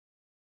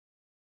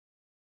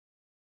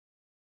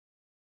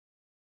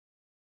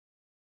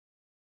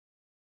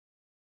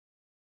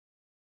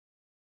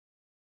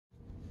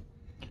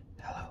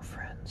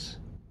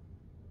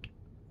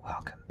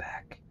welcome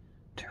back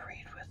to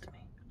Read With Me.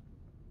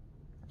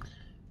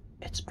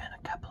 It's been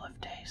a couple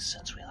of days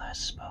since we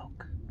last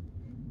spoke.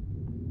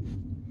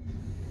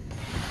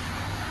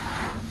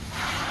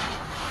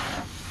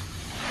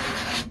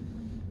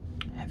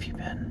 Have you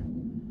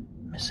been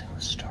missing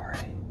the story?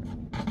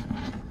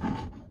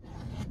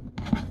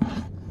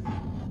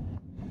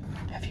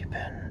 Have you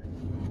been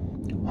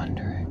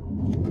wondering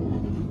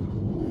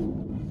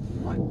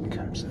what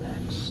comes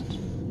next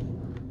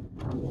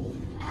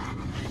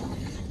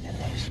in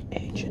these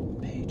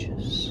ancient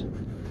pages?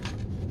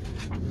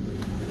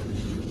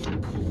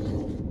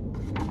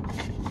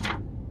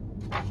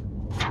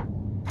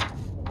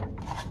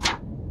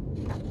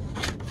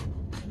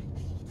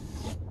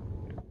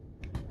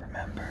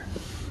 Remember,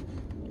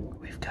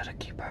 we've got to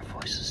keep our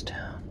voices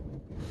down.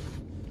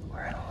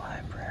 We're in a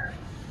library.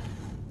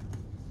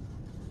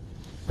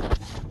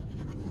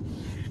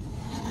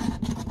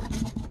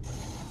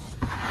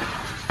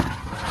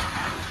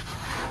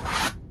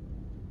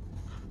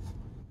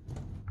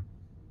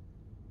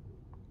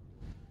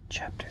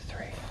 Chapter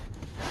 3.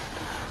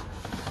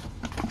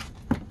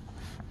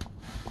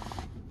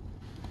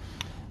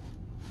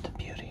 The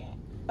Beauty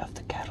of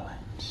the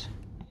Catalans.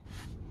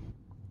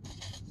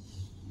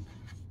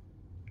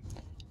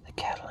 The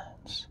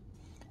Catalans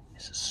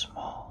is a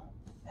small,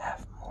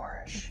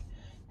 half-Moorish,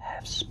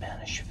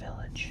 half-Spanish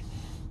village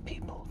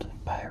peopled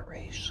by a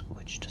race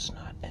which does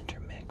not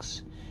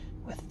intermix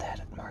with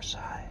that at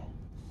Marseille.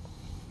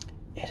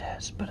 It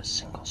has but a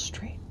single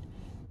street,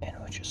 in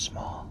which a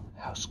small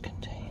house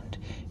contained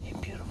a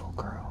beautiful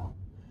girl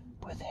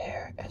with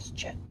hair as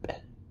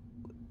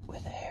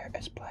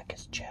black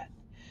as jet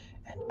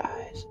and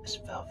eyes as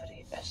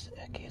velvety as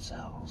a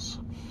gazelle's,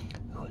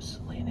 who is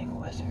leaning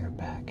with her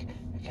back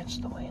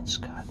against the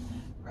wainscot,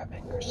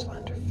 rubbing her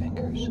slender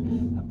fingers a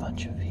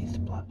bunch of heath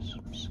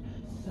blossoms,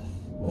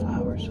 the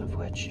flowers of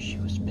which she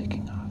was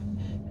picking off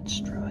and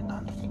strewing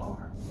on the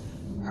floor,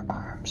 her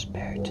arms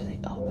bared to the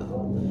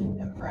elbow,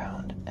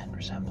 embrowned and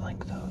resembling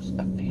those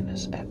of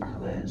Venus at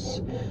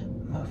Arles,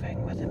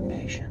 moving with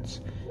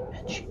impatience,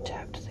 and she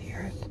tapped the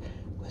earth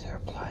with her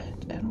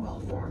pliant and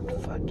well-formed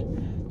foot,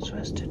 so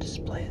as to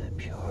display the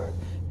pure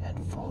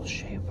and full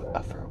shape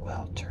of her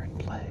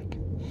well-turned leg,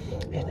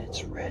 in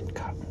its red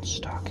cotton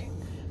stocking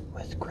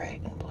with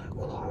gray and blue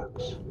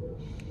clogs.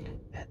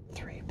 At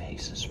 3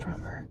 paces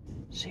from her,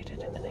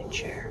 seated in a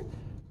chair,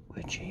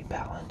 which he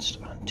balanced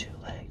on 2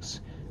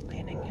 legs,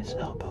 leaning his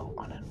elbow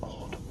on an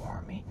old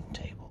worm-eaten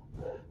table,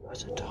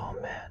 was a tall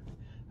man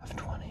of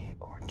 20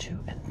 or 22,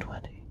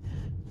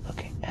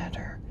 looking at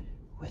her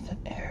with an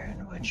air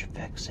in which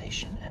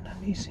vexation and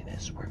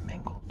uneasiness were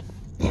mingled.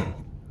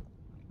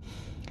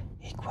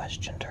 He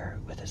questioned her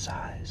with his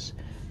eyes,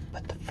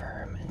 but the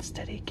firm and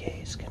steady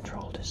gaze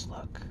controlled his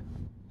look.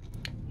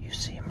 "You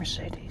see,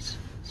 Mercedes,"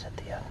 said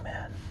the young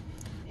man,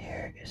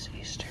 "here is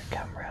Easter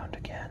come round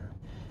again.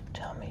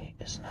 Tell me,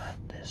 is not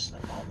this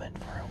the moment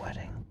for a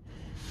wedding?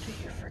 Do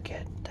you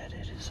forget that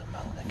it is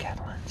among the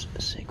Catalans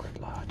a sacred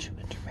law to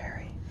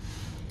intermarry?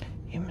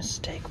 You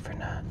mistake,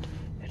 Fernand.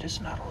 It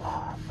is not a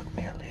law, but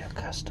merely a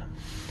custom,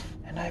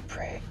 and I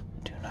pray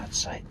do not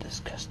cite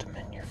this custom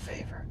in your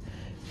favor.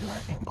 You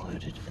are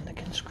included in the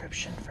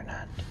conscription,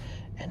 Fernand,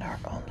 and are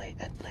only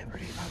at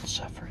liberty on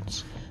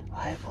sufferance,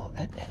 liable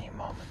at any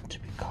moment to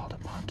be called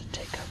upon to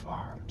take up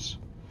arms.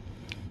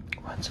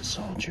 Once a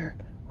soldier,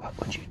 what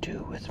would you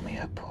do with me,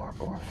 a poor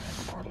orphan,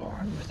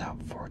 forlorn,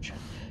 without fortune,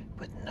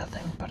 with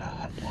nothing but a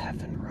hut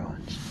half in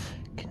ruins,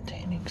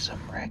 containing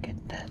some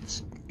ragged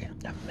debts,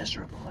 a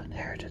miserable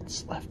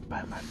inheritance left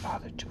by my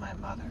father to my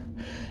mother,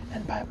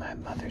 and by my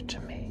mother to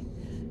me?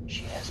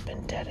 She has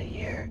been dead a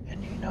year,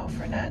 and you know,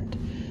 Fernand,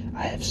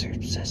 I have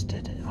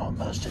subsisted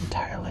almost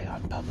entirely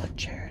on public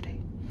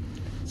charity.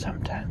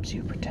 Sometimes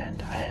you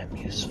pretend I am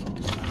useful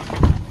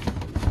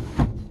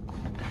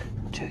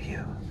to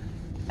you,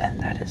 and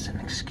that is an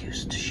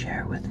excuse to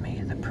share with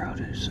me the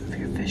produce of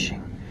your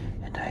fishing,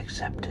 and I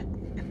accept it,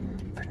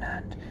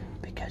 Fernand,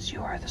 because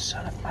you are the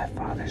son of my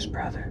father's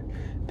brother,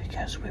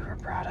 because we were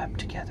brought up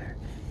together,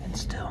 and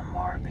still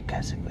more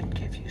because it would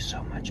give you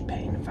so much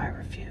pain if I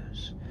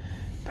refuse.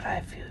 But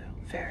I feel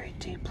very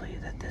deeply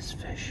that this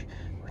fish,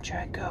 which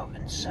I go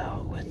and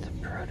sell with the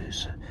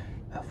produce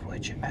of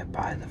which I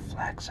buy the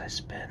flax I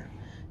spin,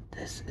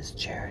 this is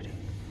charity.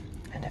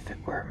 And if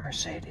it were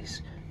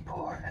Mercedes,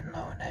 poor and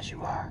lone as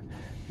you are,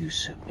 you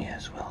suit me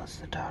as well as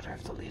the daughter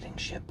of the leading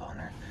ship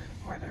owner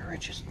or the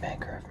richest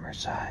banker of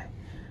Marseille.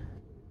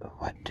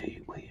 What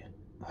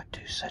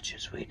do such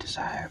as we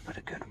desire but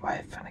a good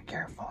wife and a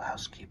careful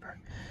housekeeper?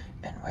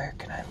 And where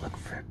can I look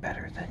for it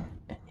better than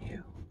in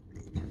you?"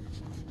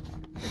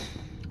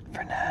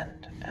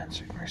 "Fernand,"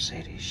 answered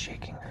Mercedes,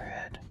 shaking her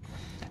head,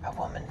 "a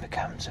woman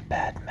becomes a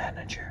bad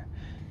manager,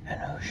 and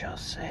who shall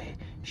say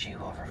she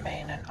will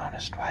remain an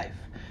honest wife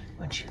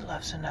when she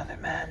loves another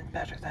man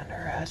better than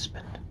her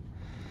husband?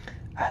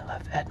 I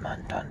love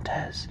Edmond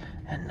Dantes,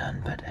 and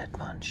none but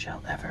Edmond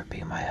shall ever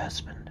be my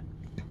husband."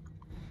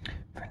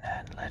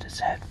 Fernand let his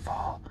head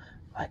fall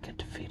like a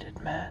defeated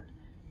man,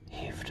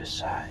 heaved a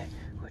sigh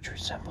which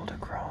resembled a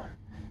groan,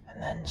 and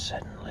then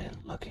suddenly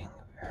looking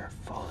her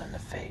full in the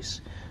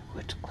face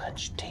with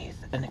clenched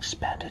teeth and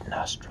expanded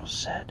nostrils,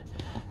 said,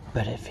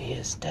 "But if he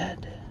is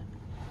dead,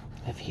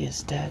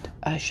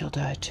 I shall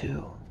die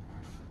too.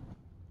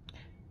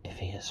 If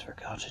he has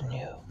forgotten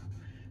you."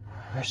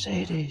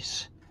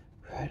 "Mercedes!"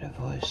 cried a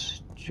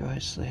voice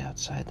joyously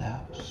outside the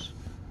house.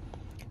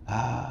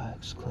 "Ah!"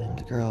 exclaimed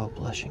the girl,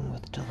 blushing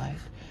with delight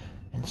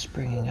and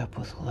springing up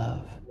with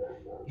love.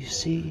 "You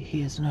see,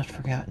 he has not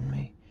forgotten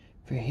me,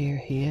 for here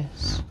he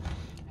is."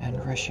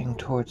 And rushing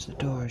towards the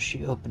door,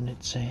 she opened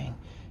it, saying,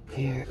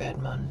 "Here,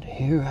 Edmond,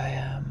 here I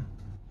am."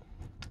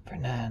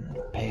 Fernand,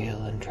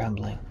 pale and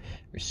trembling,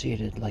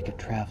 receded like a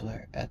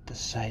traveler at the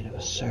sight of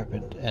a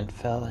serpent and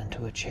fell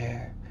into a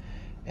chair.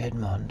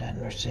 Edmond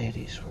and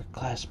Mercedes were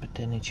clasped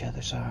in each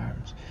other's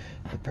arms.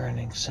 The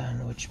burning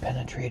sun, which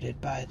penetrated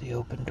by the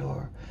open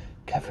door,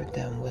 covered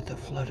them with a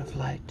flood of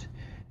light.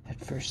 At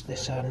first they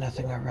saw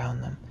nothing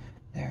around them.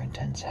 Their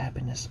intense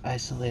happiness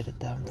isolated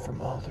them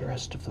from all the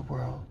rest of the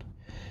world,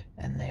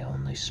 and they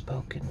only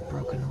spoke in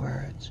broken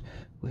words,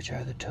 which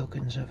are the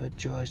tokens of a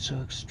joy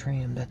so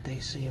extreme that they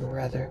seem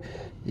rather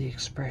the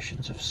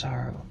expressions of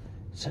sorrow.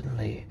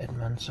 Suddenly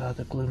Edmond saw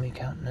the gloomy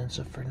countenance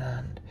of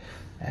Fernand,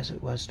 as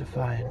it was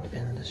defined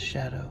in the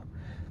shadow,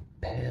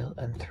 pale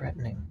and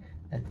threatening,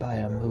 and by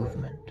a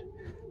movement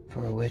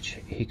for which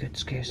he could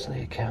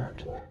scarcely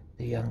account,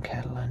 the young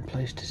Catalan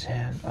placed his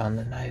hand on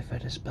the knife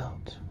at his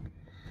belt.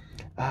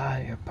 "Ah,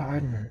 your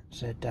pardon,"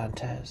 said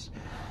Dantès,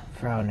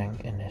 frowning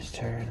in his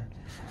turn.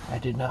 "I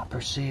did not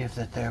perceive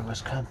that there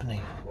was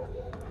company."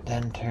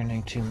 Then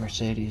turning to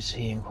Mercédès,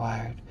 he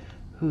inquired,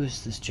 "Who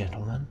is this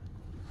gentleman?"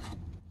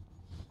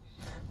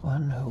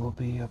 "One who will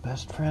be your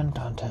best friend,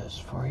 Dantès,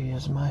 for he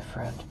is my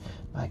friend,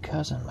 my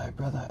cousin, my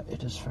brother.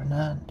 It is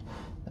Fernand,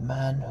 the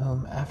man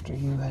whom, after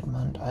you,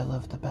 Edmond, I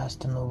love the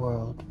best in the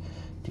world.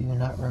 Do you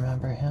not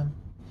remember him?"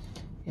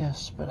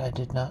 "Yes, but I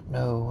did not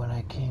know when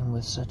I came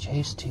with such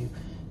haste to you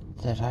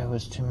that I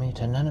was to meet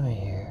an enemy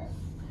here."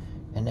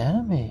 "An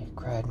enemy!"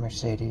 cried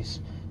Mercédès,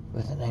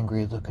 with an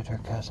angry look at her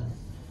cousin.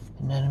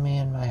 "An enemy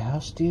in my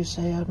house, do you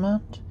say,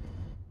 Edmond?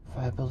 If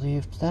I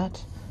believed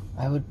that,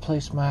 I would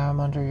place my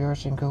arm under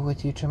yours and go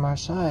with you to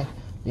Marseilles,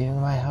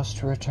 leaving my house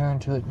to return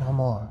to it no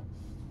more."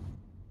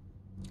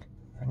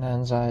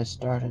 Fernand's eyes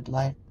started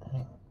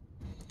lightning.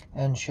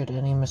 "And should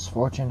any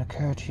misfortune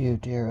occur to you,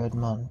 dear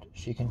Edmond,"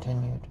 she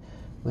continued,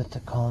 with the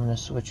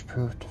calmness which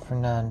proved to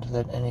Fernand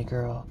that any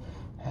girl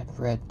had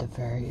read the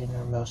very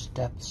innermost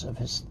depths of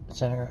his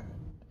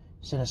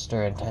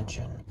sinister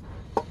intention,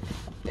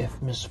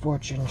 "if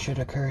misfortune should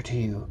occur to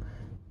you,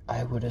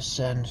 I would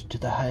ascend to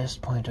the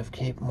highest point of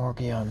Cape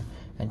Morgion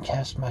and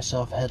cast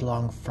myself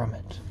headlong from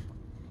it."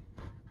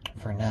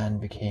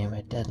 Fernand became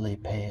a deadly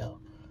pale.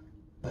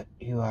 "But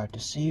you are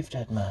deceived,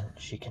 Edmond,"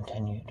 she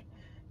continued.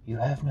 "You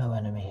have no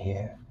enemy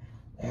here.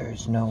 There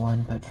is no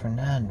one but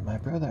Fernand, my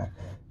brother,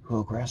 who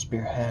will grasp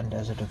your hand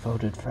as a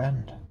devoted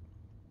friend."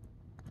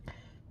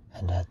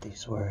 And at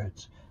these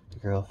words the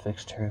girl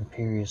fixed her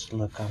imperious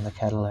look on the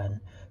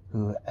Catalan,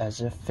 who,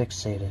 as if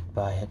fixated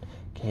by it,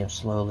 came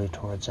slowly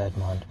towards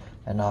Edmond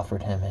and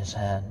offered him his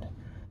hand.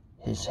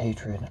 His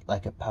hatred,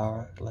 like a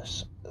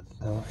powerless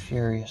though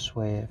furious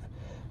wave,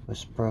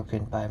 was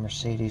broken by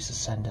Mercédès'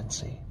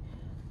 ascendancy.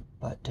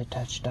 But to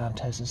touch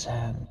Dantès'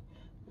 hand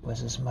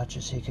was as much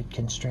as he could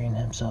constrain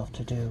himself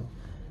to do,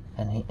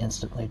 and he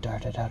instantly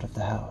darted out of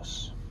the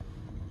house.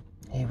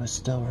 He was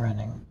still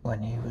running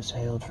when he was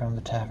hailed from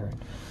the tavern,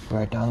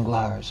 where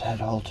Danglars had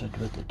halted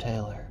with the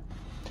tailor.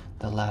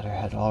 The latter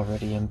had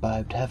already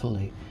imbibed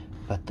heavily,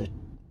 but the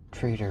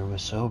traitor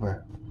was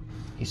sober.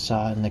 He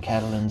saw in the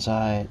Catalan's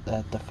eye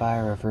that the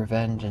fire of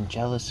revenge and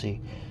jealousy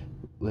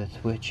with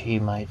which he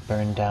might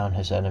burn down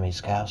his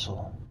enemy's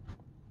castle.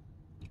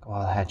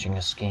 While hatching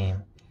a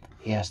scheme,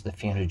 he asked the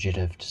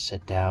fugitive to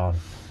sit down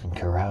and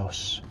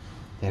carouse.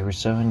 They were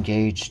so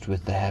engaged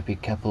with the happy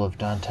couple of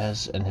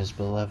Dantès and his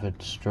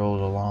beloved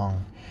strolled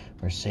along.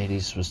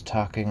 Mercédès was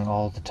talking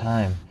all the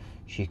time.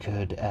 She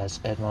could, as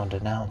Edmond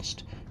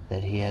announced,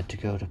 that he had to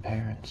go to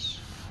Paris.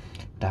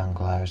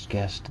 Danglars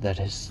guessed that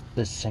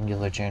this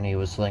singular journey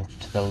was linked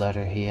to the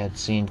letter he had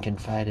seen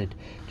confided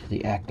to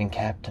the acting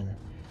captain,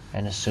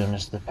 and as soon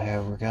as the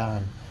pair were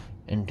gone,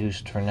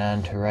 induced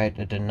Fernand to write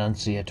a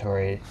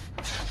denunciatory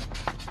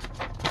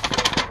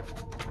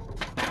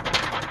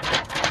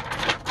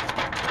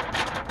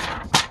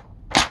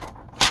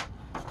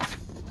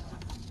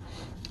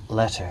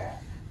letter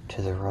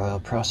to the royal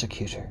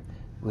prosecutor,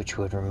 which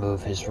would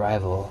remove his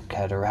rival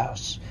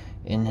Caderousse.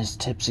 In his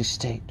tipsy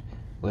state,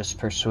 was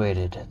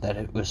persuaded that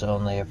it was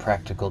only a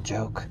practical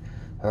joke.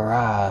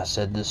 "Hurrah!"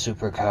 said the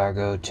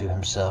supercargo to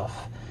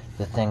himself.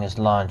 "The thing is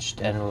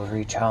launched and will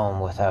reach home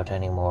without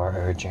any more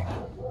urging."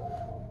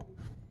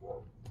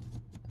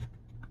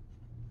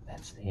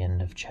 That's the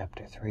end of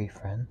chapter 3,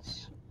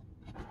 friends.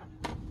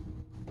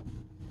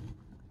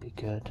 Be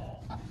good,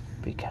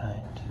 be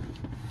kind,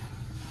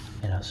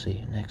 and I'll see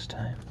you next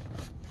time.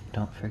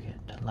 Don't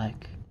forget to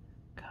like,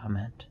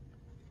 comment,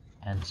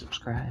 and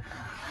subscribe.